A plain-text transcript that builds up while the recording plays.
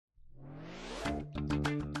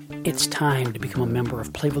It's time to become a member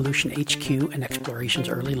of Playvolution HQ and Explorations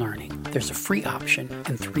Early Learning. There's a free option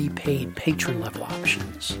and 3 paid patron level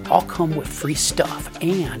options. All come with free stuff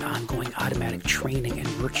and ongoing automatic training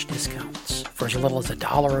and merch discounts. For as little as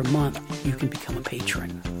 $1 a month, you can become a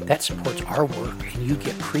patron. That supports our work and you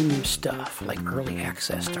get premium stuff like early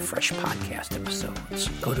access to fresh podcast episodes.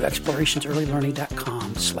 Go to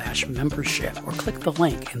explorationsearlylearning.com/membership or click the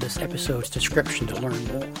link in this episode's description to learn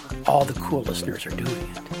more. All the cool listeners are doing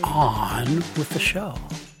it. On with the show.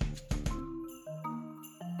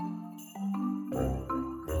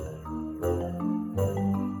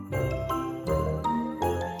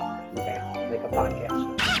 Okay, make a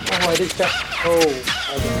podcast. Oh, I did that. Oh, I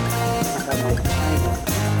got my timer.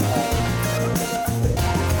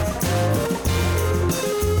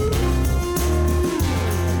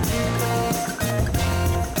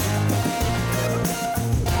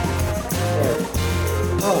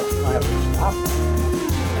 Oh, I have to stop.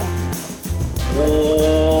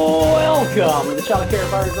 Welcome to the Child Care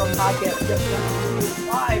Fire Girl Podcast,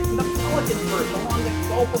 live from the Pelicanverse along the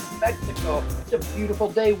Gulf of Mexico. It's a beautiful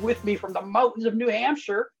day with me from the mountains of New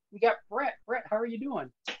Hampshire. We got Brett. Brett, how are you doing?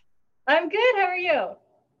 I'm good. How are you?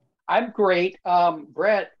 I'm great.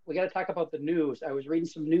 Brett, we got to talk about the news. I was reading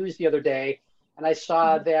some news the other day, and I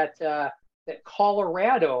saw that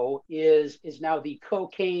Colorado is now the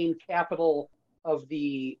cocaine capital of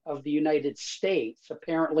the United States.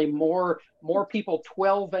 Apparently, more people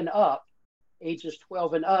 12 and up, ages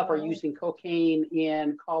 12 and up, are using cocaine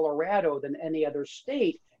in Colorado than any other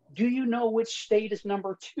state. Do you know which state is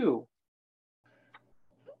number 2?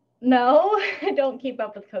 No, I don't keep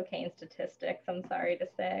up with cocaine statistics, I'm sorry to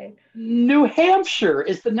say. New Hampshire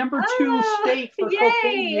is the number 2 state for yay!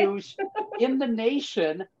 cocaine use in the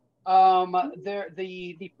nation.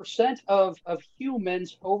 The percent of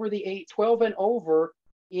humans over the 12 and over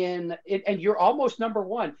and you're almost number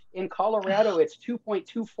 1 in Colorado. It's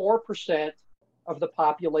 2.24% of the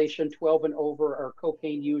population 12 and over are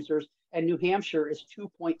cocaine users, and New Hampshire is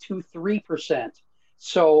 2.23%.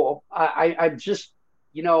 So I'm just,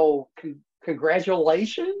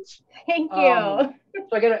 congratulations. Thank you.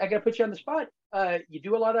 So I gotta put you on the spot. You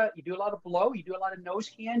do a lot of blow. You do a lot of nose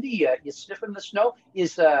candy. You sniff in the snow.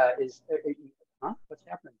 What's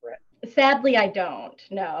happening, Brett? Sadly, I don't.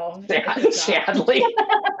 No. Sadly.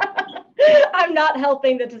 I'm not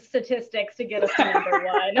helping the statistics to get us to number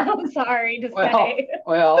 1. I'm sorry to say.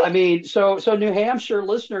 Well, I mean, so New Hampshire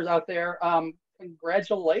listeners out there,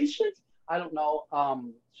 congratulations. I don't know.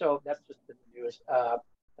 So that's just the news. That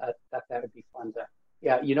would be fun to.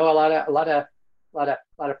 Yeah, a lot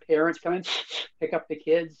of parents come in, pick up the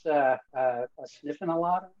kids, sniffing a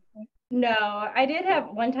lot. No, I did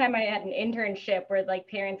have one time I had an internship where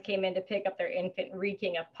parents came in to pick up their infant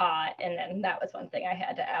reeking of pot. And then that was one thing I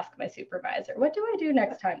had to ask my supervisor, what do I do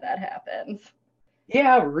next time that happens?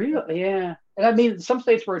 Yeah, really. Yeah. And I mean, some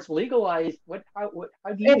states where it's legalized, how do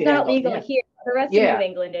you It's not legal here. The rest of New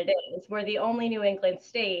England it is. We're the only New England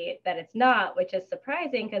state that it's not, which is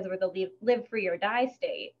surprising because we're the live free or die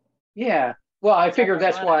state. Yeah. Well, I figured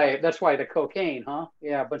that's why the cocaine, huh?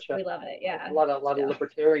 Yeah, we love it. Yeah, a lot of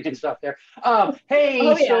libertarian stuff there. Hey,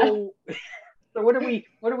 so what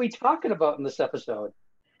are we talking about in this episode?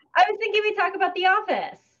 I was thinking we talk about The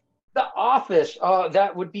Office. The Office.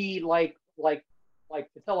 That would be like the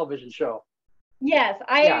television show. Yes,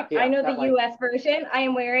 I know the U.S. version. I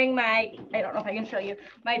am wearing I don't know if I can show you,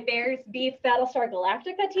 my Bears Beats Battlestar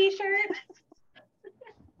Galactica t-shirt.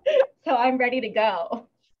 So I'm ready to go.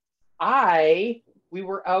 We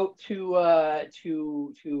were out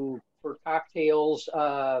for cocktails,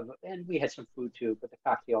 and we had some food too, but the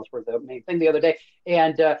cocktails were the main thing the other day.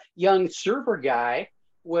 And young server guy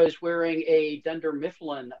was wearing a Dunder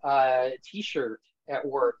Mifflin t-shirt at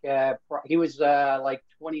work. He was like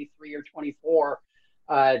 23 or 24,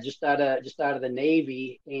 just out of the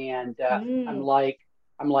Navy. And I'm like,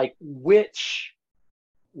 which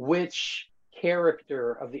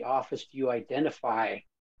character of The Office do you identify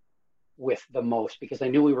with the most? Because I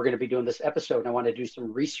knew we were going to be doing this episode and I want to do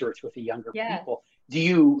some research with the younger people. Do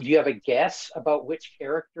you have a guess about which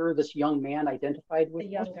character this young man identified with? The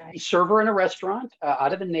young guy. A server in a restaurant,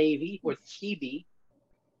 out of the Navy with CB.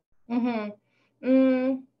 I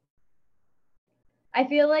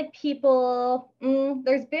feel like people,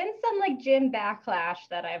 there's been some Jim backlash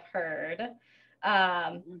that I've heard.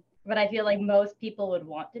 But I feel like most people would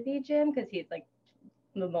want to be Jim because he's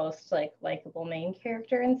the most likable main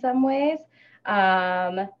character in some ways.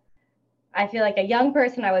 I feel like a young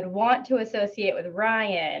person I would want to associate with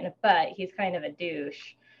Ryan, but he's kind of a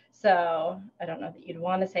douche. So I don't know that you'd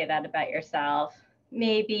want to say that about yourself.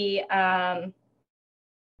 Maybe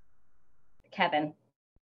Kevin.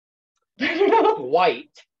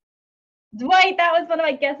 Dwight. Dwight, that was one of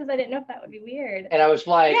my guesses. I didn't know if that would be weird. And I was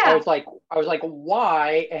like, Yeah. I was like,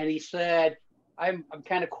 why? And he said, I'm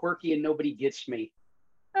kind of quirky and nobody gets me.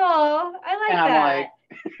 Oh, I like And I'm that. like,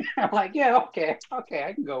 I'm like, yeah, okay,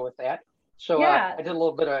 I can go with that. So Yeah. I did a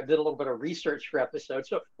little bit of research for episodes.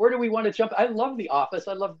 So where do we want to jump? I love The Office.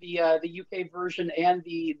 I love the UK version and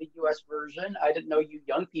the US version. I didn't know you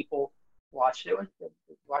young people watched it.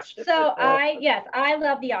 So yes, I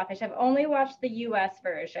love The Office. I've only watched the US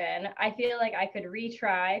version. I feel like I could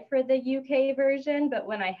retry for the UK version, but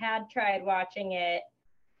when I had tried watching it,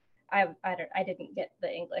 I didn't get the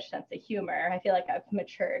English sense of humor. I feel like I've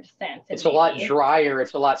matured since. It's a lot drier.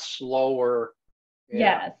 It's a lot slower.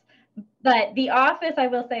 Yeah. Yes. But The Office, I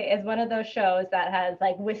will say, is one of those shows that has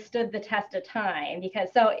like withstood the test of time, because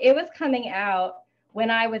so it was coming out when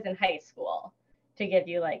I was in high school, to give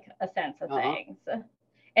you like a sense of things.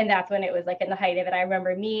 And that's when it was like in the height of it. I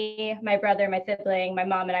remember me, my brother, my sibling, my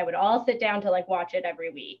mom, and I would all sit down to like watch it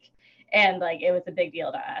every week. And like it was a big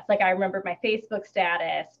deal to us. Like I remember my Facebook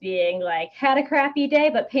status being like, had a crappy day,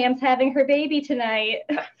 but Pam's having her baby tonight.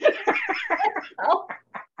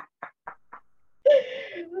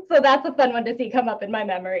 So that's a fun one to see come up in my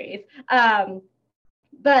memories.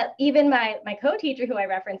 But even my co-teacher, who I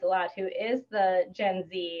reference a lot, who is the Gen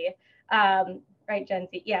Z, right, Gen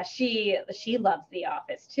Z, yeah, she loves The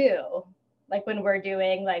Office too. Like when we're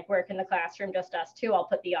doing like work in the classroom, just us two, I'll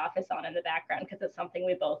put The Office on in the background because it's something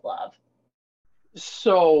we both love.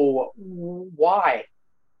 So why?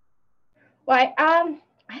 Why? I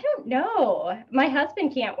don't know. My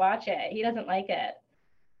husband can't watch it. He doesn't like it.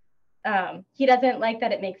 He doesn't like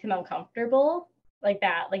that it makes him uncomfortable, like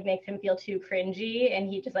that, like makes him feel too cringy, and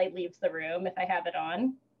he just like leaves the room if I have it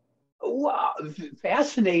on. Wow,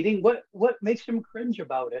 fascinating. What makes him cringe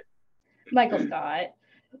about it? Michael Scott,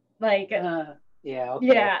 like yeah,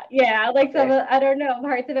 okay. yeah, like some I don't know,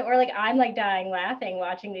 parts of it where like I'm like dying laughing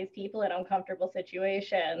watching these people in uncomfortable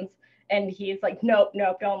situations, and he's like, nope,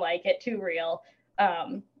 don't like it, too real.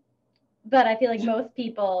 But I feel like most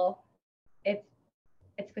people,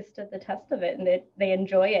 it's withstood the test of it, and they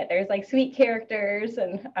enjoy it. There's like sweet characters,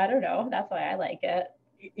 and I don't know, that's why I like it.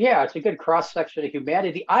 Yeah, it's a good cross section of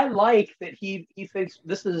humanity. I like that he thinks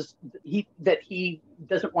that he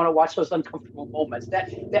doesn't want to watch those uncomfortable moments.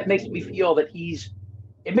 That makes me feel that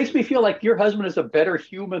it makes me feel like your husband is a better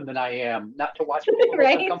human than I am, not to watch those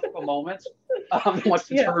right? Uncomfortable moments. Wants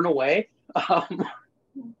to turn away.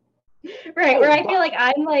 Right, where I feel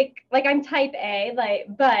like I'm type A, like,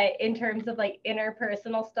 but in terms of like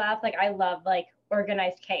interpersonal stuff, like I love like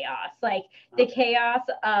organized chaos, like the chaos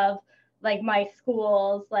of like my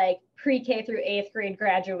school's like pre-K through 8th grade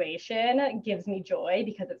graduation gives me joy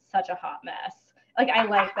because it's such a hot mess. Like I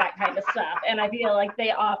like that kind of stuff, and I feel like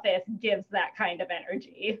The Office gives that kind of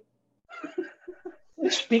energy.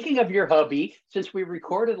 Speaking of your hubby, since we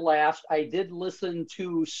recorded last, I did listen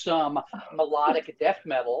to some melodic death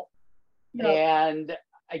metal. Yep. And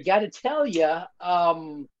I got to tell you,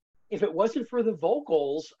 if it wasn't for the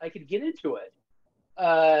vocals, I could get into it.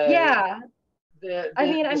 Yeah.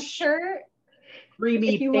 I'm sure.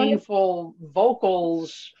 Screamy, painful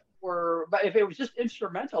vocals were, but if it was just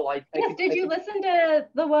instrumental, Yes. Did you listen to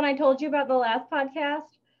the one I told you about the last podcast?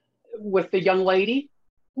 With the young lady?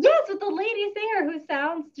 Yes, with the lady singer who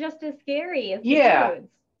sounds just as scary as the dudes.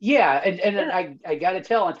 Yeah, and I got to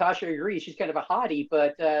tell, Natasha agrees. She's kind of a hottie,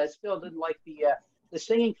 but still didn't like the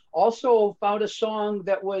singing. Also found a song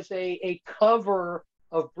that was a cover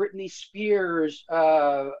of Britney Spears.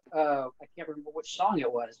 I can't remember which song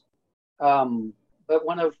it was, but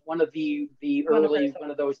one of the early one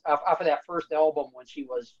of those off of that first album when she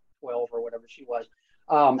was 12 or whatever she was.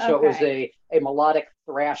 So it was a melodic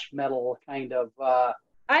thrash metal kind of.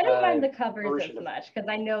 I don't mind the covers as much because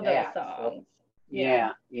I know those songs.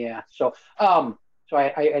 Yeah. So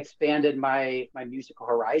I expanded my musical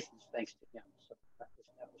horizons thanks to him. So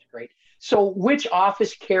that was great. So which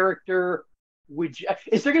Office character would you?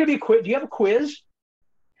 Is there going to be a quiz? Do you have a quiz?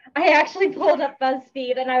 I actually pulled up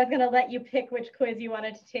BuzzFeed, and I was going to let you pick which quiz you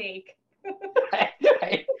wanted to take.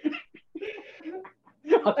 Okay.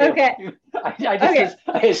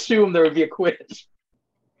 I assume there would be a quiz.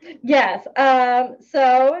 Yes.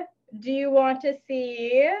 So do you want to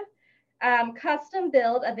see custom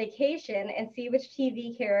build a vacation and see which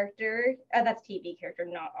TV character, that's TV character,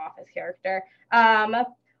 not Office character.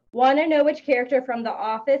 Want to know which character from The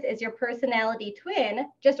Office is your personality twin?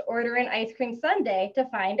 Just order an ice cream sundae to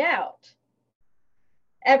find out.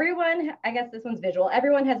 Everyone, I guess this one's visual.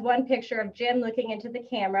 Everyone has one picture of Jim looking into the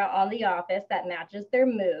camera on The Office that matches their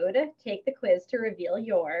mood. Take the quiz to reveal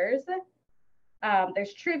yours.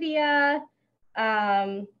 There's trivia.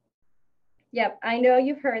 Yep, I know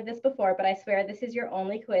you've heard this before, but I swear this is your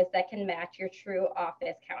only quiz that can match your true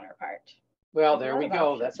office counterpart. Well, There's a there lot we of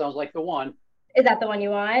go. options. That sounds like the one. Is that the one you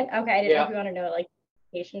want? Okay, I didn't know if Yeah. you want to know like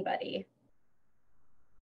vacation buddy.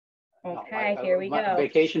 No, Okay, here we my go.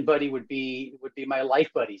 vacation buddy would be my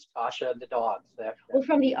life buddies, Tasha and the dogs. Well,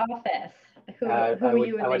 from The Office. Who I were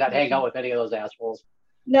you in would not hang vacation? out with any of those assholes.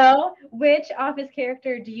 No? Which Office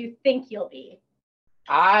character do you think you'll be?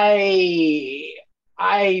 I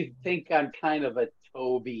think I'm kind of a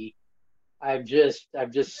Toby. I'm just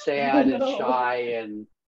sad and No. shy and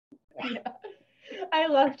Yeah. I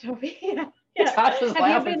love Toby. Yeah. Yeah. Tasha's Have you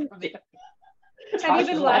laughing been from the have you Tasha's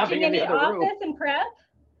been laughing watching in the any other room. Office and prep?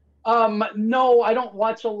 No, I don't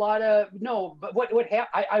watch a lot of no, but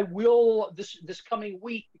I will this coming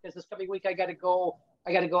week because this coming week I got to go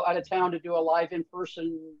out of town to do a live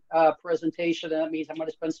in-person presentation, and that means I'm going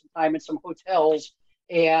to spend some time in some hotels.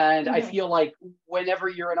 And I feel like whenever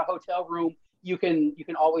you're in a hotel room, you can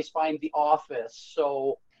always find The Office.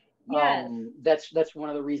 So Yes. that's one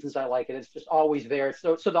of the reasons I like it. It's just always there.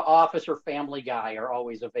 So The Office or Family Guy are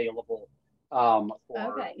always available for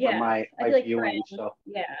Yes. my I feel like viewing. Friends. So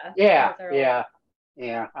Yeah. yeah, Those are yeah.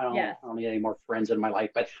 Yes. I don't need any more friends in my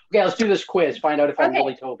life. But okay, let's do this quiz. Find out if I'm Okay.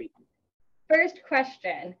 really Toby. First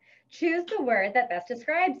question. Choose the word that best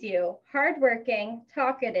describes you. Hardworking,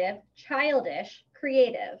 talkative, childish,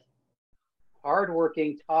 creative.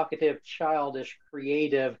 Hardworking, talkative, childish,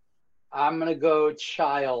 creative. I'm gonna go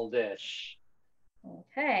childish.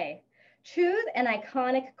 Okay. Choose an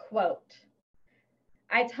iconic quote.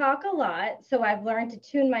 I talk a lot, so I've learned to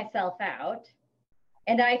tune myself out.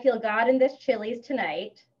 And I feel God in this Chili's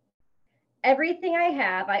tonight. Everything I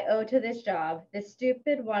have, I owe to this job, this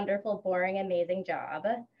stupid, wonderful, boring, amazing job.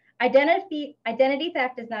 Identity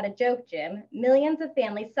theft is not a joke, Jim. Millions of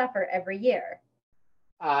families suffer every year.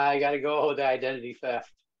 I gotta go with the identity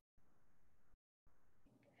theft.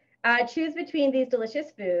 Choose between these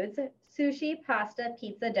delicious foods: sushi, pasta,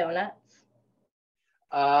 pizza, donuts.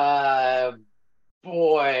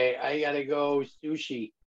 Boy, I gotta go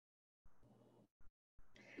sushi.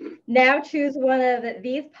 Now choose one of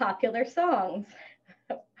these popular songs.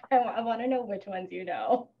 I want to know which ones you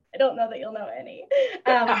know. I don't know that you'll know any.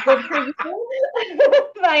 Good for You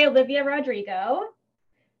by Olivia Rodrigo,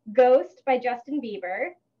 Ghost by Justin Bieber,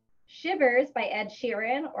 Shivers by Ed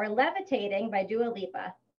Sheeran, or Levitating by Dua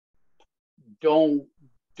Lipa. Don't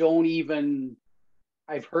even.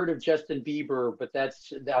 I've heard of Justin Bieber, but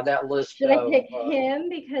that's that list. Should I pick him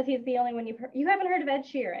because he's the only one you've heard? You haven't heard of Ed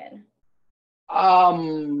Sheeran?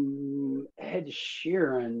 Ed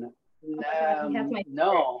Sheeran. Okay,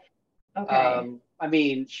 No. Okay. I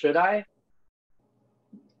mean, should I?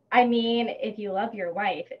 I mean, if you love your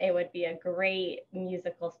wife, it would be a great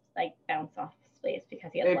musical like bounce off space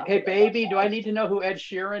because he has lots Hey, of baby, songs. do I need to know who Ed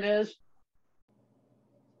Sheeran is?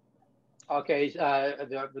 Okay,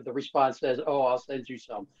 the response says, "Oh, I'll send you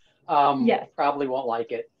some." Yes. Probably won't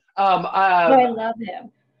like it. I love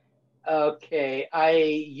him. Okay,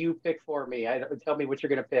 you pick for me. Tell me what you're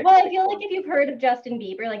gonna pick. Well, I feel like if you've heard of Justin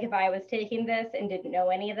Bieber, like if I was taking this and didn't know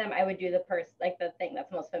any of them, I would do the thing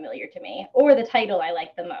that's most familiar to me, or the title I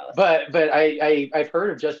like the most. But I've heard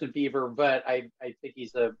of Justin Bieber, but I think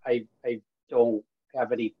I don't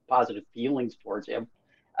have any positive feelings towards him.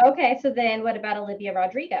 Okay, so then what about Olivia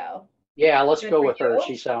Rodrigo? Yeah, let's Good go for with her. you.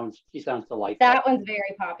 She sounds delightful. That one's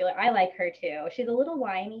very popular. I like her too. She's a little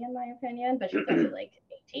whiny in my opinion, but she's only like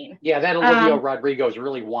 18. Yeah, that Olivia Rodrigo is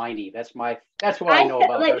really whiny. That's what I know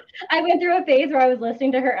about her. I went through a phase where I was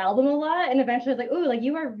listening to her album a lot, and eventually I was like, "Ooh, like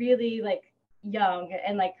you are really like young,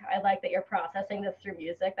 and like I like that you're processing this through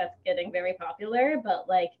music. That's getting very popular, but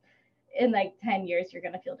like in like 10 years, you're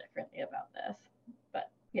gonna feel differently about this." But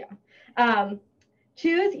yeah.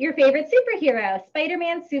 Choose your favorite superhero: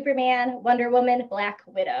 Spider-Man, Superman, Wonder Woman, Black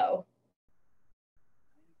Widow.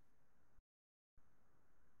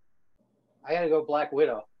 I gotta go Black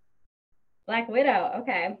Widow. Black Widow,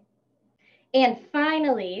 okay. And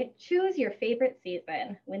finally, choose your favorite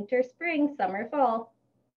season: winter, spring, summer, fall.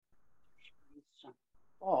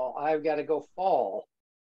 Fall. I've got to go fall.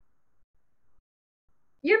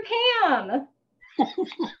 You're Pam.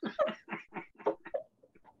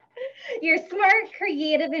 You're smart,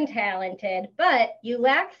 creative, and talented, but you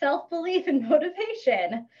lack self-belief and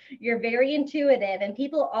motivation. You're very intuitive, and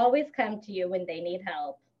people always come to you when they need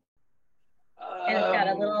help. And it's got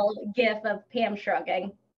a little gif of Pam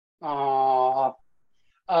shrugging. I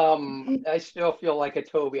still feel like a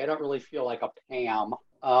Toby. I don't really feel like a Pam.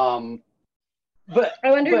 But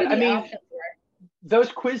I wonder who the I mean, options were.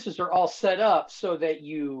 those quizzes are all set up so that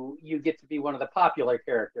you get to be one of the popular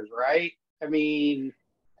characters, right? I mean,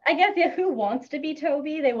 I guess, yeah, who wants to be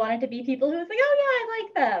Toby? They wanted to be people who's like, oh yeah, I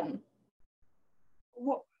like them.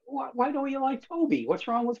 Why don't you like Toby? What's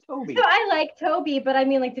wrong with So Toby? I like Toby, but I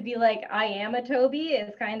mean, like, to be like, I am a Toby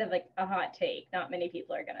is kind of like a hot take. Not many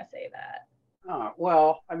people are gonna say that.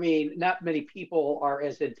 Well, I mean, not many people are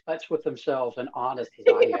as in touch with themselves and honest as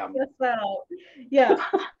I am. So, yes,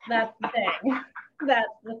 that's the thing.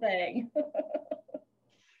 That's the thing.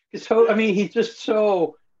 So, I mean, he's just he's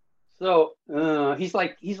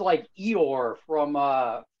like Eeyore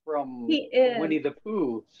from He is. Winnie the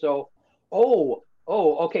Pooh. So,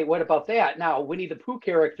 okay. What about that? Now, Winnie the Pooh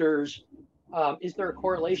characters. Is there a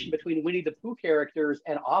correlation between Winnie the Pooh characters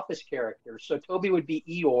and Office characters? So Toby would be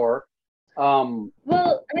Eeyore.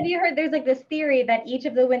 Well, have you heard there's like this theory that each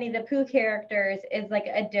of the Winnie the Pooh characters is like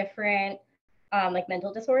a different like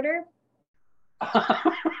mental disorder?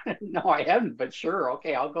 No, I haven't, but sure.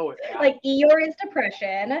 Okay, I'll go with that. Like Eeyore is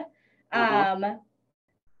depression. Uh-huh. Um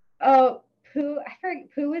oh Pooh, I forget,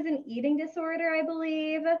 Pooh is an eating disorder, I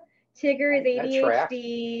believe. Tigger is That tracks.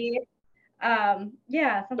 ADHD.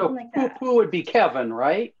 Yeah, something So like Pooh that. Pooh would be Kevin,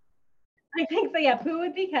 right? I think so. Yeah, Pooh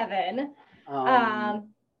would be Kevin. Um, Um,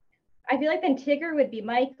 I feel like then Tigger would be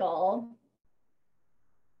Michael.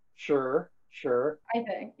 sure, sure. I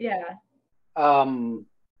think. Yeah, Um,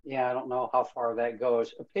 yeah, I don't know how far that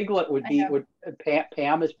goes. A Piglet would I be know. would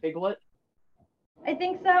Pam is Piglet? I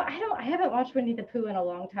think so. I haven't watched Winnie the Pooh in a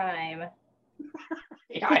long time.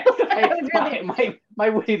 Yeah, I was really My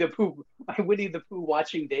Winnie the Pooh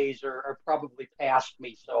watching days are probably past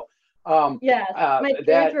me. So, yes. My parents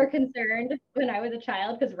that were concerned when I was a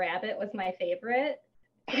child because Rabbit was my favorite.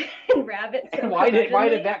 And Rabbit so why provided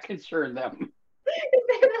did me. that concern them?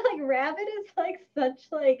 They were like, Rabbit is like such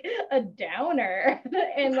like a downer,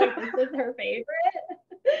 and like this is her favorite.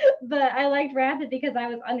 But I liked Rabbit because I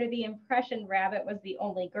was under the impression Rabbit was the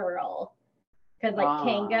only girl. Because like Ah,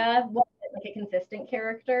 Kanga wasn't like a consistent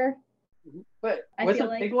character. but I feel wasn't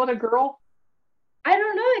like Piglet a girl? I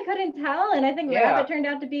don't know. I couldn't tell, and I think Rabbit Yeah, turned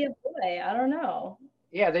out to be a boy. I don't know.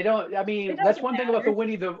 yeah. They don't. I It mean, doesn't matter. That's one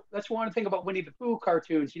thing about Winnie the Pooh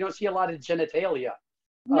cartoons. You don't see a lot of genitalia.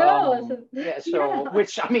 No, so Yeah, so yeah,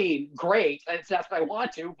 which I mean, great. That's what I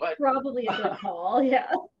want to, but probably a good call. Yeah.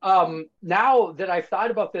 now that I've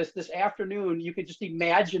thought about this afternoon, you could just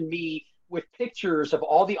imagine me with pictures of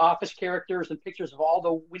all the Office characters and pictures of all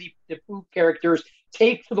the Winnie the Pooh characters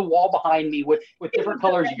taped to the wall behind me with different The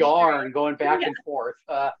colors registry. yarn going back Yeah. and forth.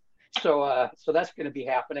 So that's going to be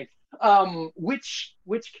happening. Which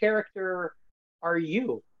character are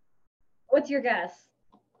you? What's your guess?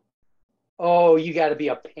 Oh, you got to be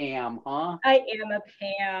a Pam, huh? I am a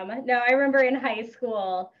Pam. No, I remember in high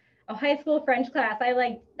school, a high school French class. I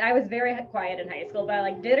was very quiet in high school, but I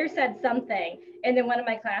like did or said something, and then one of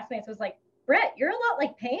my classmates was like, "Brett, you're a lot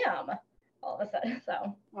like Pam." All of a sudden, so I was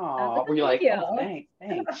like, Oh, "Oh, were you thank like, you." oh,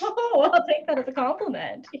 thanks. Oh, I'll take that as a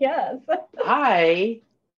compliment. Yes. I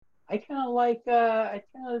I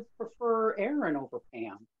kind of prefer Aaron over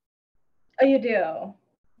Pam. Oh, you do.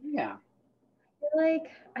 Yeah. Like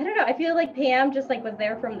I don't know. I feel like Pam just like was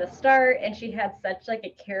there from the start, and she had such like a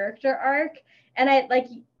character arc. And I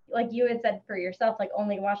like you had said for yourself, like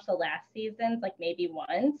only watched the last seasons like maybe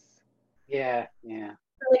once. Yeah, yeah.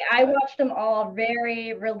 So, like I I, watched them all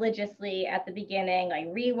very religiously at the beginning. Like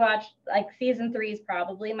rewatched like season 3 is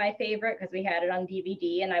probably my favorite because we had it on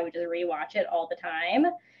DVD, and I would just rewatch it all the time.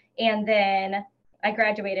 And then I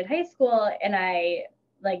graduated high school, and I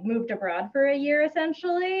like moved abroad for a year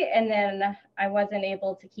essentially, and then I wasn't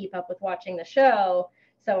able to keep up with watching the show,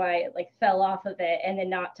 so I like fell off of it, and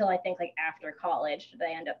then not till I think like after college did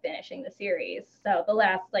I end up finishing the series. So the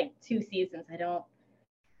last like 2 seasons I don't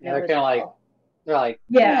yeah, know as well. they're like,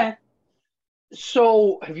 Yeah. eh.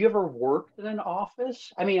 So, have you ever worked in an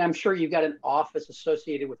office? I mean, I'm sure you've got an office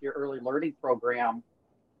associated with your early learning program,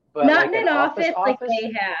 but Not like in an an office like office?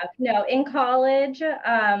 they have. No, in college,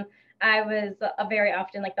 I was a very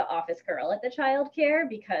often like the office girl at the childcare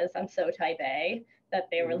because I'm so type A that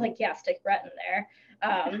they were Mhm. like, yeah, stick Brett in there.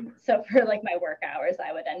 So for like my work hours,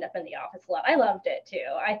 I would end up in the office a lot. I loved it too.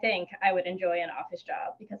 I think I would enjoy an office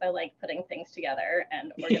job because I like putting things together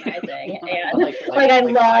and organizing, and like I Like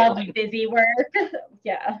love filing. busy work.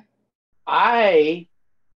 Yeah. I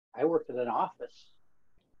I worked in an office.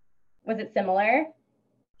 Was it similar?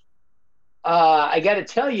 I got to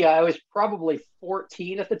tell you, I was probably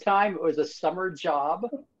 14 at the time. It was a summer job.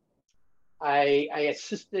 I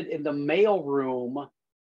assisted in the mail room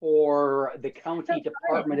for the So county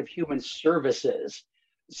Department fun. of Human Services.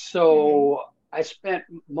 Mhm. So I spent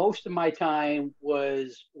most of my time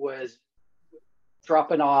was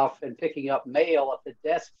dropping off and picking up mail at the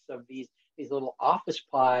desks of these little office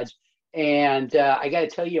pods. And I got to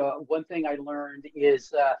tell you, one thing I learned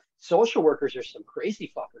is social workers are some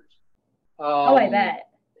crazy fuckers. Oh, I Um, bet.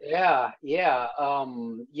 yeah, yeah.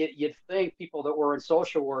 You'd think people that were in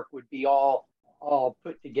social work would be all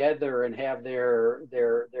put together and have their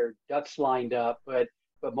ducks lined up, but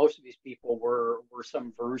most of these people were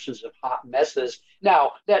some versions of hot messes.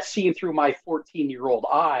 Now that's seen through my 14-year-old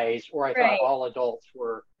eyes, where I thought Right. all adults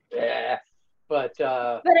were, eh. But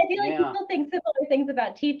But I feel like yeah, people think similar things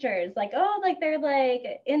about teachers, like, oh, like they're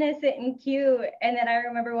like innocent and cute. And then I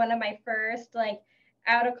remember one of my first like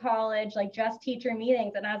out of college, like just teacher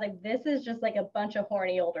meetings, and I was like, this is just like a bunch of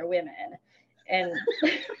horny older women. And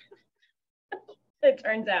it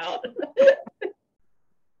turns out.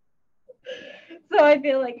 So I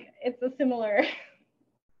feel like it's a similar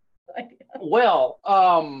idea. well,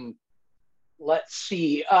 let's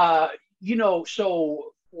see.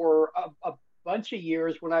 So for a bunch of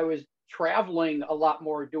years when I was traveling a lot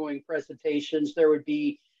more doing presentations, there would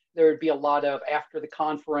be a lot of after the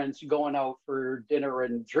conference going out for dinner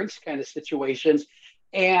and drinks kind of situations.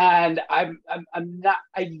 And I'm not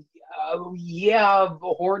I yeah,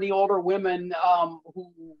 horny older women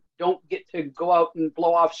who don't get to go out and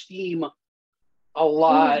blow off steam a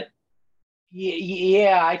lot. Mhm.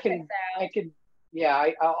 Yeah, Checks I out. can, yeah,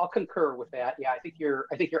 I'll concur with that. Yeah, I think your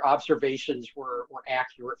observations were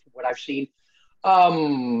accurate from what I've seen.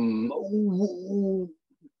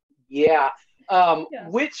 Yeah. Yeah.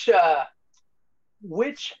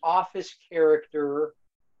 Which office character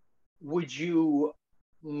would you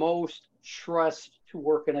most trust to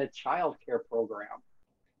work in a childcare program?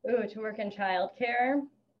 Ooh, to work in childcare.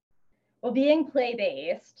 Well, being play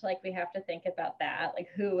based, like we have to think about that. Like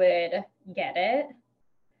who would get it?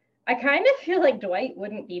 I kind of feel like Dwight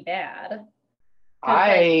wouldn't be bad because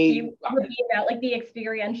like he I, would be about like the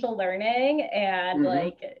experiential learning and mhm.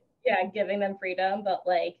 like yeah, giving them freedom, but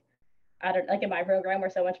like I don't like in my program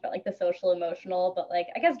we're so much about like the social emotional, but like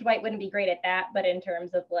I guess Dwight wouldn't be great at that, but in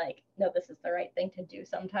terms of like no, this is the right thing to do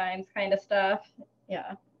sometimes kind of stuff.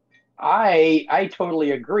 Yeah. I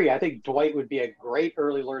totally agree. I think Dwight would be a great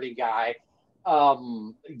early learning guy.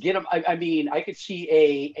 Get him. I mean, I could see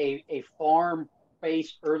a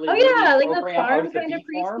farm-based early Oh learning yeah, like the program out farm at the kind of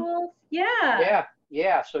bee farm. preschools. Yeah. Yeah,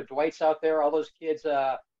 yeah. So Dwight's out there, all those kids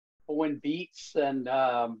pulling beets and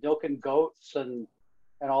milking goats and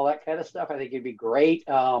all that kind of stuff. I think it'd be great.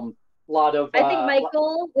 A lot of I think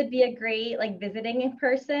Michael would be a great like visiting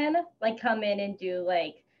person, like come in and do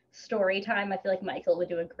like story time. I feel like Michael would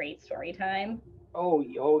do a great story time. oh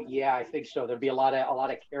yeah, I think so. There'd be a lot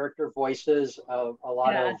of character voices, Yeah.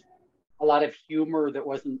 a lot of humor that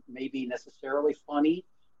wasn't maybe necessarily funny.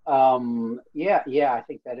 Yeah, yeah, I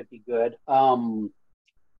think that'd be good.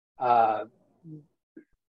 Uh,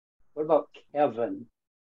 what about Kevin?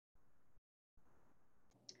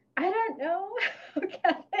 I don't know.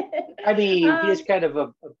 Kevin. I mean, he's Um, kind of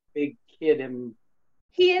a big kid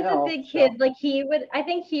he is a himself, big kid. so. Like he would I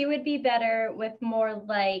think he would be better with more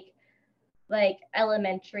like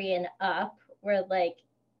elementary and up where like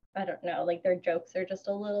I don't know, like their jokes are just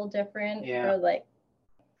a little different Yeah, or like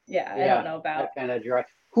yeah, I don't yeah, know about. that kind of dry.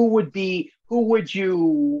 Who would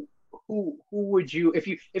you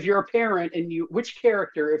if you're a parent and you which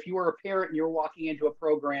character if you were a parent and you're walking into a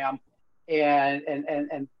program and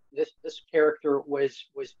this character was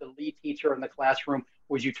the lead teacher in the classroom,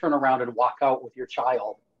 would you turn around and walk out with your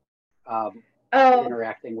child um, Oh,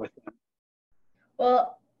 interacting with them?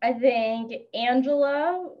 well, I think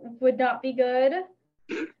Angela would not be good.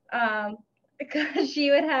 Um, because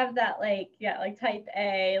she would have that like yeah, like type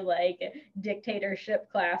A, like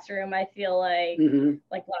dictatorship classroom. I feel Hmm.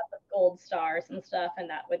 like lots of gold stars and stuff, and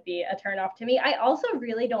that would be a turn off to me. I also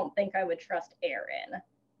really don't think I would trust Erin.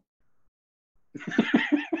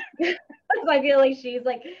 I feel like she's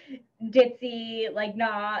like ditzy, like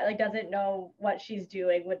not like doesn't know what she's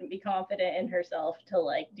doing, wouldn't be confident in herself to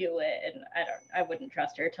like do it, and I wouldn't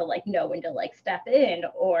trust her to like know when to like step in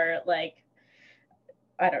or like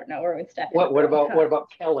I don't know, or would step in What with what her own about cup. what about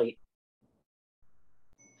Kelly?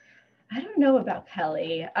 I don't know about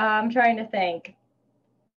Kelly. I'm trying to think.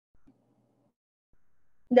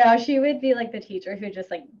 No, she would be like the teacher who just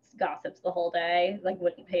like gossips the whole day, like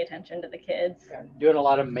wouldn't pay attention to the kids. Doing a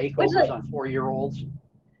lot of Which makeovers like on 4-year-olds.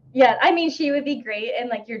 yeah, I mean she would be great in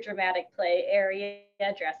like your dramatic play area,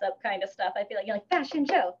 dress up kind of stuff. I feel like you're like fashion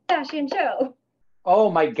show, fashion show. Oh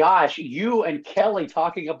my gosh, you and Kelly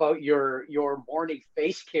talking about your morning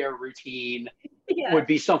face care routine Yeah. would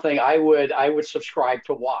be something I would subscribe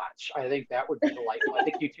to watch. I think that would be delightful. I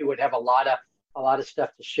think you two would have a lot of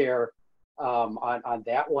stuff to share on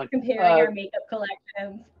that one. Comparing Uh, our makeup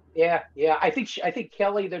collections. yeah, yeah. I think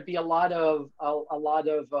Kelly there'd be a lot of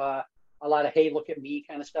a lot of hey, look at me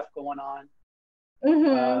kind of stuff going on.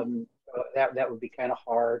 So that would be kind of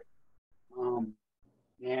hard.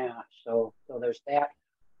 Yeah, so there's that.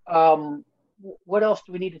 What else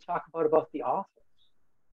do we need to talk about The Office?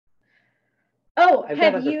 Oh,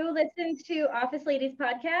 have you listened to Office Ladies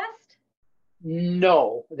podcast?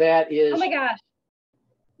 No, that is. Oh my gosh,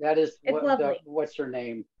 that is lovely. What's her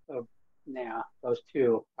name? Yeah, those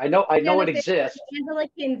two. I know it exists. Angela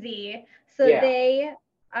Kinsey. So yeah. They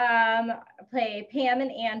play Pam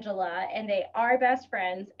and Angela, and they are best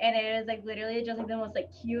friends. And it is like literally just like the most like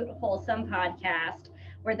cute, wholesome podcast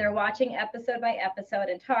where they're watching episode by episode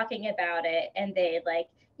and talking about it. And they like,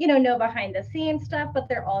 know behind the scenes stuff, but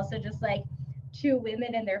they're also just like two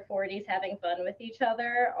women in their 40s having fun with each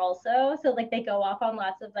other also. So like they go off on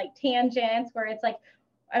lots of like tangents where it's like,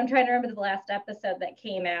 I'm trying to remember the last episode that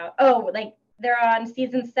came out. Oh, like they're on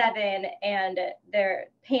season 7 and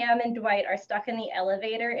Pam and Dwight are stuck in the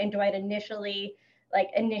elevator, and Dwight initially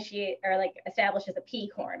establishes a pee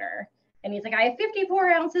corner. And he's like, I have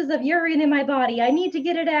 54 ounces of urine in my body. I need to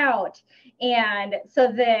get it out. And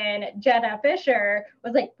so then Jenna Fisher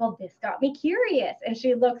was like, well, this got me curious. And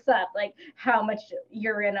she looks up like how much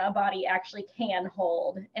urine a body actually can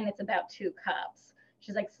hold. And it's about 2 cups.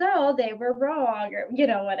 She's like, so they were wrong, or,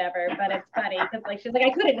 whatever. But it's funny because like, she's like,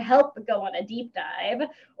 I couldn't help but go on a deep dive.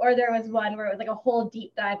 Or there was one where it was like a whole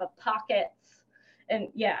deep dive of pockets. And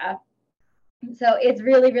yeah. So it's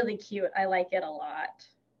really, really cute. I like it a lot.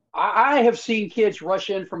 I have seen kids rush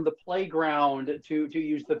in from the playground to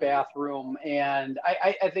use the bathroom, and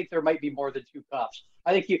I think there might be more than 2 cups.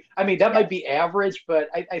 That might be average, but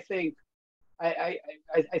I think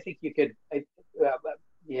you could.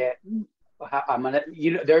 Yeah, I'm gonna.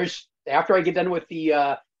 There's after I get done with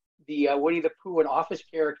the Winnie the Pooh and Office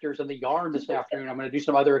characters and the yarn this afternoon, I'm gonna do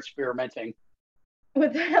some other experimenting.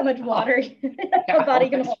 With how much water your body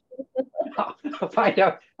can hold. I'll find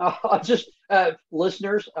out. I'll just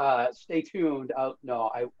listeners, stay tuned. No,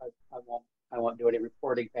 I won't. I won't do any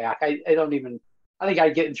reporting back. I think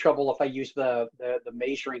I'd get in trouble if I use the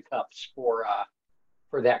measuring cups for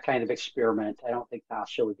that kind of experiment. I don't think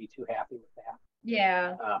Tasha would be too happy with that.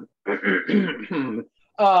 Yeah.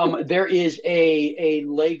 There is a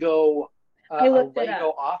Lego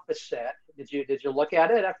Office set. Did you look at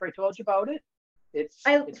it after I told you about it?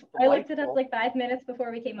 I looked it up like 5 minutes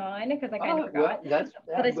before we came on because I kind of forgot.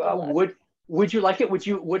 Would you like it?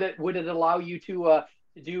 Would it allow you to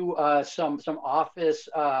do some Office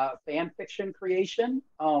fan fiction creation?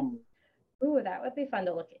 Ooh, that would be fun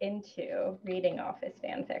to look into, reading Office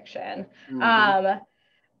fan fiction. Mm-hmm.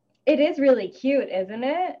 It is really cute, isn't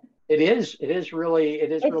it? It is really.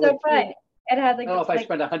 It's really so fun. Cute. It has like. I don't know if I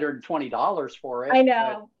spent $120 for it. I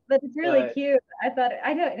know, but it's really cute.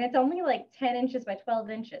 I know, and it's only like 10 inches by 12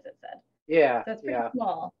 inches. It said. Yeah. So it's pretty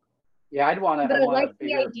small. Yeah, I'd want to. But I like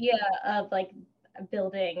the idea of like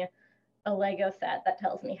building a Lego set that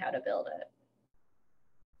tells me how to build it.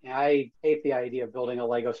 Yeah, I hate the idea of building a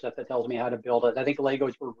Lego set that tells me how to build it. I think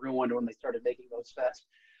Legos were ruined when they started making those sets.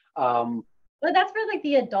 But that's for like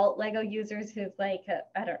the adult Lego users who's like,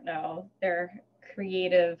 I don't know, they're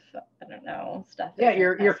creative, I don't know, stuff. Yeah,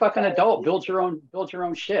 you're fucking adult. Build your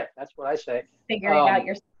own shit. That's what I say. Figure it out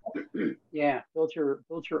yourself. Yeah, build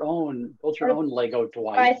your own Lego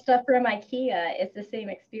Dwight. Buy stuff from IKEA. It's the same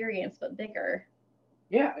experience but bigger.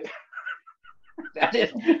 Yeah. that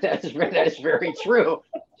is very true.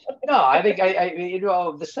 No, I think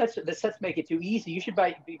the sets make it too easy. You should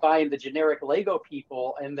be buying the generic Lego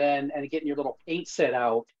people and getting your little paint set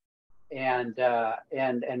out and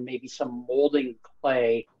maybe some molding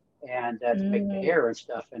clay and to make the hair and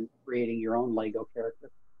stuff, and creating your own Lego character.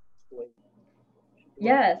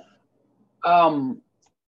 Yes.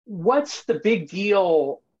 What's the big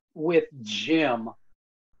deal with Jim?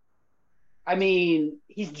 I mean,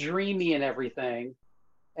 he's dreamy and everything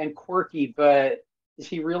and quirky, but is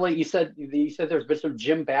he really? You said there's been some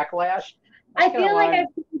Jim backlash. I feel like I've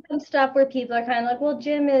seen some stuff where people are kind of like, well,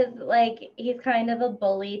 Jim is like, he's kind of a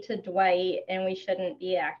bully to Dwight, and we shouldn't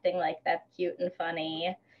be acting like that's cute and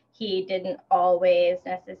funny. He didn't always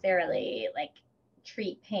necessarily like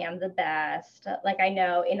treat Pam the best. Like, I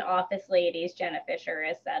know in Office Ladies, Jenna Fisher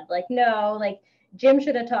has said like, no, like Jim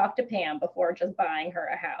should have talked to Pam before just buying her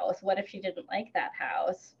a house. What if she didn't like that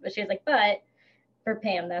house? But she's like, but for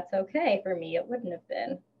Pam, that's okay. For me, it wouldn't have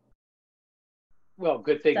been. Well,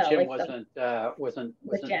 good thing Jim wasn't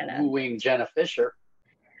wooing Jenna Fisher.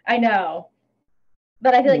 I know.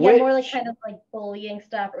 But I feel like more like kind of like bullying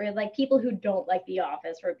stuff, or like people who don't like The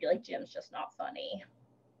Office would be like, Jim's just not funny.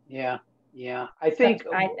 Yeah. I think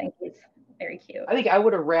he's very cute. I think I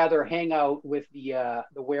would have rather hang out with the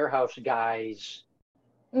warehouse guys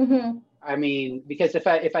Mm-hmm. I mean, because if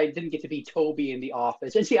I didn't get to be Toby in the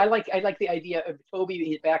office, and see, I like the idea of Toby.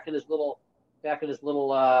 He's back in his little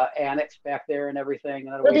annex back there and everything,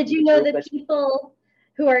 and Well, away did from you the know group. the That's people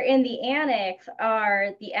who are in the annex are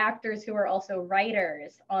the actors who are also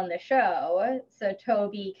writers on the show? So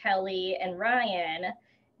Toby, Kelly, and Ryan,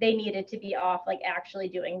 they needed to be off like actually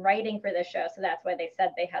doing writing for the show. So that's why they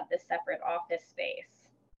said they had this separate office space.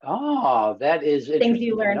 oh, that is Things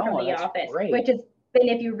you interesting to learn from know, and The that's Office, great. which is, and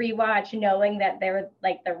if you rewatch knowing that they're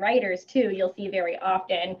like the writers too, you'll see very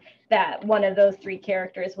often that one of those three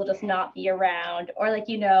characters will just not be around. Or like,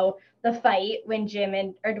 the fight when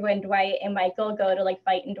when Dwight and Michael go to like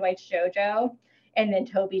fight in Dwight's JoJo. And then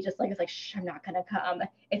Toby just like is like, shh, I'm not gonna come.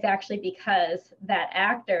 It's actually because that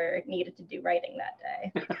actor needed to do writing that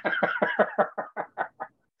day.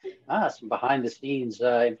 Some behind the scenes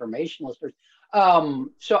information, listeners.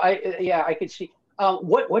 So I could see.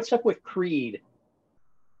 What's up with Creed?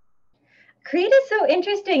 Creed is so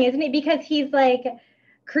interesting, isn't it? Because he's like,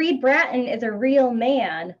 Creed Bratton is a real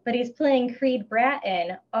man, but he's playing Creed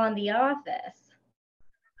Bratton on The Office.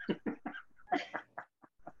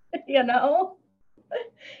 you know?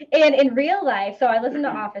 And in real life, so I listen to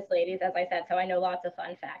Office Ladies, as I said, so I know lots of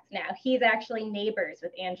fun facts now. He's actually neighbors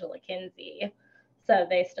with Angela Kinsey. So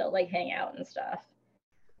they still like hang out and stuff.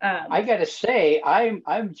 I gotta say,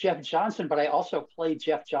 I'm Jeff Johnson, but I also play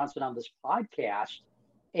Jeff Johnson on this podcast,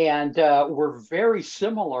 and we're very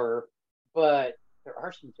similar, but there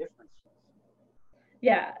are some differences.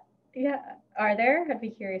 Yeah. Yeah. Are there? I'd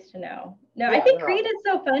be curious to know. No, I Yeah, think there are. Creed is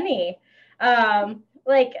so funny.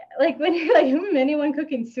 Like when you're like, anyone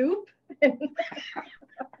cooking soup?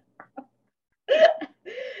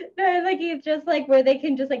 No, like he's just like where they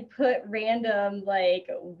can just like put random like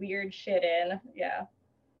weird shit in. Yeah.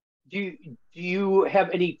 Do you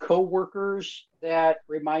have any coworkers that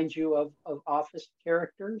remind you of Office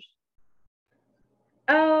characters?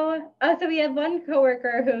 So we had one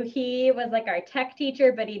coworker who he was like our tech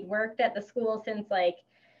teacher, but he'd worked at the school since like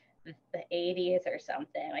the 80s or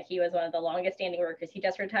something. Like he was one of the longest standing workers. He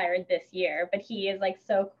just retired this year, but he is like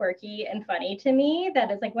so quirky and funny to me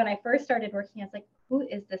that is like when I first started working, I was like, who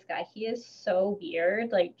is this guy? He is so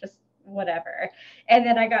weird, like just whatever. And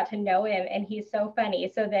then I got to know him and he's so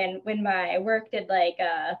funny. So then when my work did like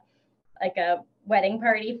a wedding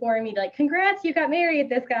party for me, like, congrats, you got married.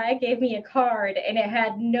 This guy gave me a card and it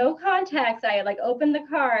had no context. I like opened the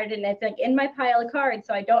card and it's like in my pile of cards,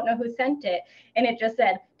 so I don't know who sent it. And it just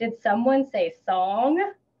said, did someone say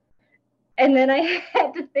song? And then I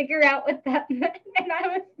had to figure out what that meant. And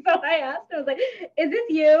I asked him, I was like, is this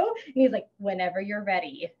you? And he's like, whenever you're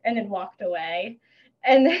ready. And then walked away.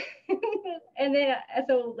 And then, and then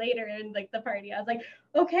so later in like the party, I was like,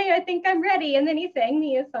 okay, I think I'm ready. And then he sang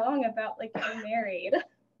me a song about like getting married.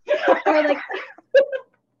 Or like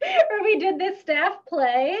or we did this staff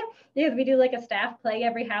play because we do like a staff play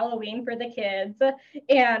every Halloween for the kids.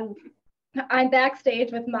 And I'm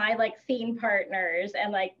backstage with my like scene partners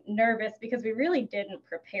and like nervous because we really didn't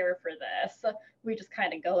prepare for this. We just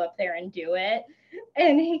kind of go up there and do it.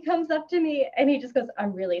 And he comes up to me and he just goes,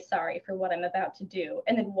 I'm really sorry for what I'm about to do.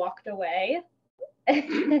 And then walked away.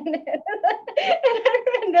 And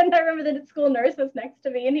then I remember the school nurse was next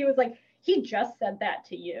to me and he was like, he just said that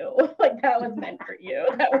to you. Like that was meant for you.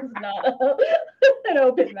 That was not an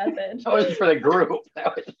open message. That wasn't for the group.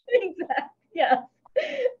 That was... Exactly. Yeah.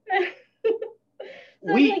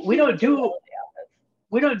 we don't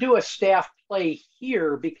do a staff play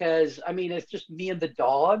here because I mean it's just me and the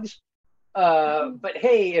dogs. But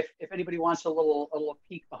hey, if anybody wants a little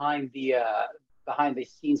peek behind the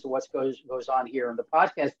scenes of what goes on here in the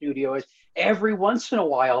podcast studio, is every once in a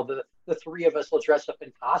while the three of us will dress up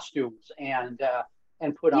in costumes and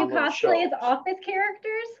put on little shows. You cosplay as Office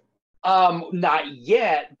characters? Not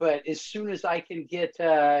yet, but as soon as I can get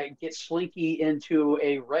Slinky into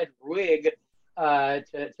a red wig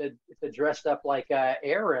to dress up like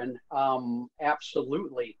Aaron,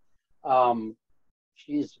 absolutely.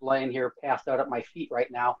 She's laying here passed out at my feet right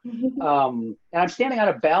now, and I'm standing on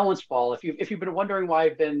a balance ball. If you've been wondering why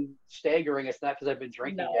I've been staggering, it's not because I've been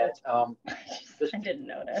drinking it. I didn't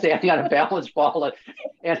notice. Standing on a balance ball,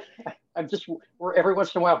 and I'm just where every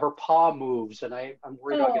once in a while her paw moves, and I'm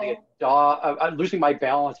worried about getting a dog. I'm losing my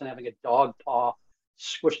balance and having a dog paw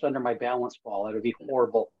squished under my balance ball. It would be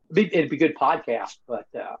horrible. It'd be good podcast, but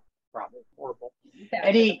probably horrible.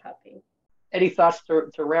 Any thoughts to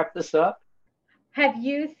wrap this up? Have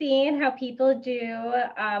you seen how people do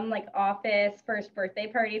like Office first birthday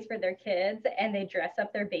parties for their kids and they dress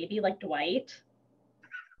up their baby like Dwight?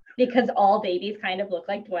 Because all babies kind of look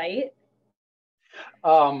like Dwight.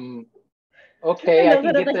 Okay, I Those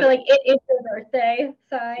can are get like the the like it's your birthday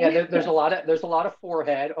sign. yeah. There's a lot of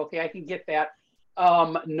forehead. Okay, I can get that.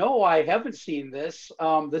 No, I haven't seen this.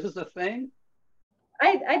 This is a thing.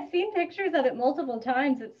 I've seen pictures of it multiple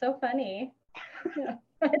times. It's so funny. Yeah,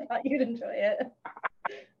 I thought you'd enjoy it.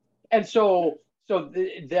 And so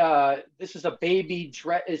the this is a baby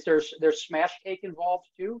dress. Is there's smash cake involved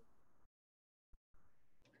too?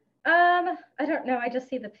 I don't know. I just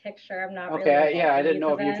see the picture. I'm not really Okay, yeah, involved I in didn't these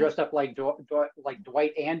know if you events. dressed up like like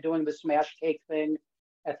Dwight and doing the smash cake thing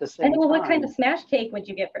at the And same well, what kind of time. smash cake would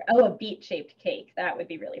you get for? Oh, a beet shaped cake. That would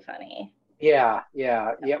be really funny. Yeah,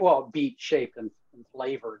 yeah, yeah. Well, beet shaped and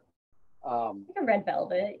flavored. Like a red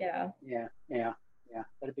velvet. Yeah. Yeah, yeah, yeah.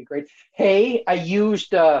 That'd be great. Hey, I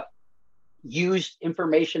used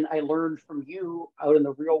information I learned from you out in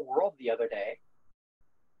the real world the other day.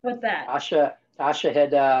 What's that?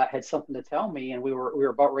 Tasha had something to tell me, and we were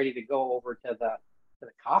about ready to go over to the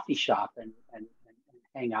coffee shop and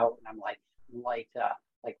hang out. And I'm like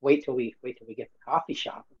wait till we get to the coffee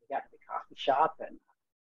shop. And we got to the coffee shop, and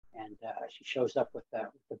she shows up with the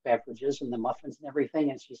beverages and the muffins and everything,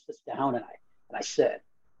 and she sits down, and I said,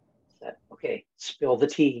 okay, spill the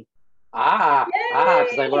tea. Because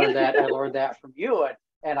Yay! I learned that from you,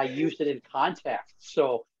 and I used it in context.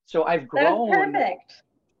 So That's perfect.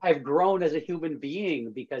 I've grown as a human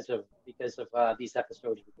being because of these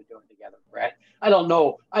episodes we've been doing together, Brett. I don't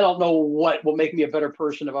know what will make me a better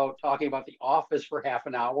person about talking about The Office for half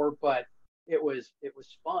an hour, but it was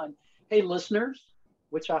fun. Hey, listeners,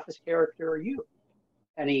 which Office character are you?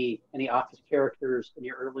 Any Office characters in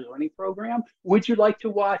your early learning program? Would you like to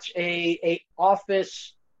watch a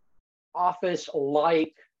Office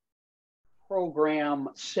like program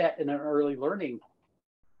set in an early learning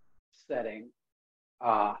setting?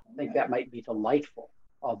 I think that might be delightful.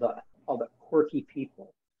 All the quirky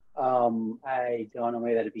people. I don't know.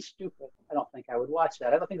 Maybe that'd be stupid. I don't think I would watch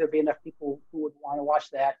that. I don't think there'd be enough people who would want to watch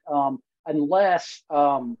that, unless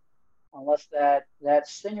unless that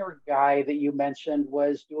singer guy that you mentioned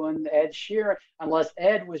was doing Ed Sheeran. Unless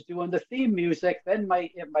Ed was doing the theme music, then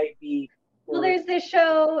it might be. Well, there's this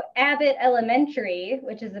show, Abbott Elementary,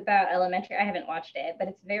 which is about elementary. I haven't watched it, but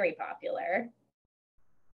it's very popular.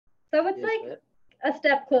 So it's like a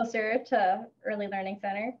step closer to Early Learning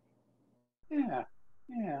Center. Yeah,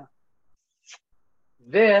 yeah.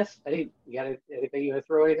 This, I think you got anything you want to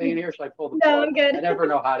throw anything in here? Should I pull the plug? No, I'm good. I never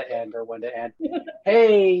know how to end or when to end.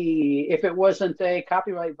 Hey, if it wasn't a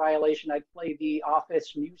copyright violation, I'd play the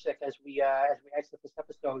Office music as we exit this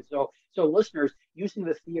episode. So listeners, using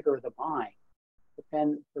the theater of the mind,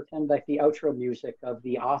 pretend like the outro music of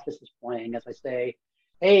The Office is playing as I say,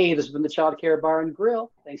 hey, this has been the Child Care Bar and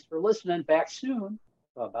Grill. Thanks for listening. Back soon.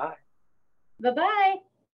 Bye-bye. Bye-bye.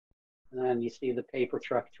 And then you see the paper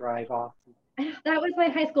truck drive off. That was my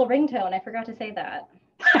high school ringtone. I forgot to say that.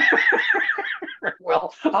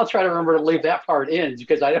 Well, I'll try to remember to leave that part in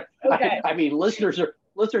because Okay. I mean, listeners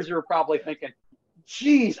are probably thinking,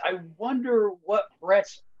 geez, I wonder what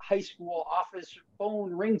Brett's high school office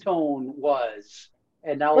phone ringtone was.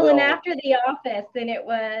 And now and after The Office, then it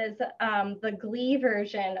was the Glee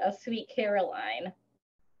version of Sweet Caroline.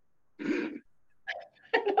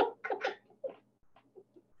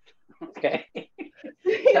 Okay.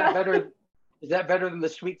 Is that better than the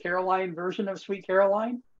Sweet Caroline version of Sweet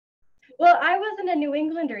Caroline? Well, I wasn't a New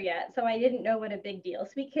Englander yet, so I didn't know what a big deal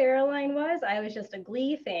Sweet Caroline was. I was just a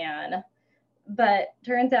Glee fan. But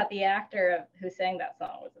turns out the actor who sang that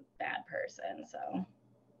song was a bad person. So,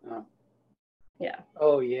 yeah.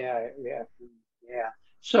 Oh, yeah.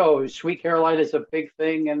 So Sweet Caroline is a big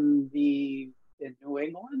thing in New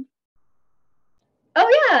England?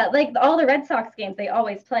 Oh, yeah. Like all the Red Sox games, they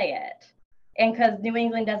always play it. And because New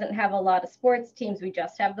England doesn't have a lot of sports teams, we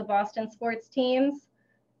just have the Boston sports teams.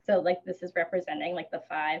 So like this is representing like the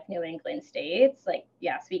 5 New England states. Like,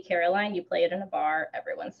 yeah, Sweet Caroline, you play it in a bar,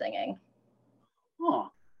 everyone's singing.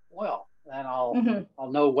 Oh, well, then I'll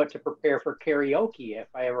know what to prepare for karaoke if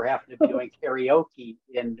I ever happen to be doing karaoke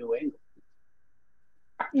in New England.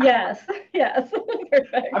 Yes.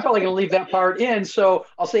 Perfect. I'm probably going to leave that part in, so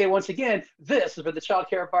I'll say it once again. This has been the Child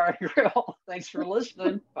Care Bar and Grill. Thanks for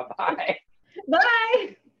listening. Bye-bye.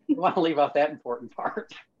 Bye. You want to leave out that important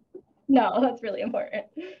part? No, that's really important.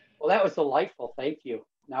 Well, that was delightful. Thank you.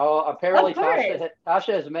 Now, apparently, Tasha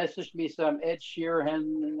has messaged me some Ed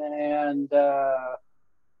Sheeran and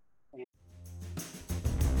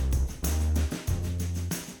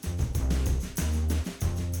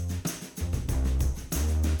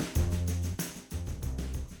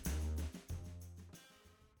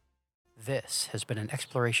This has been an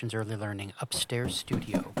Explorations Early Learning Upstairs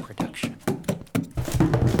Studio production.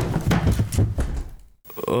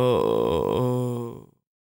 Oh.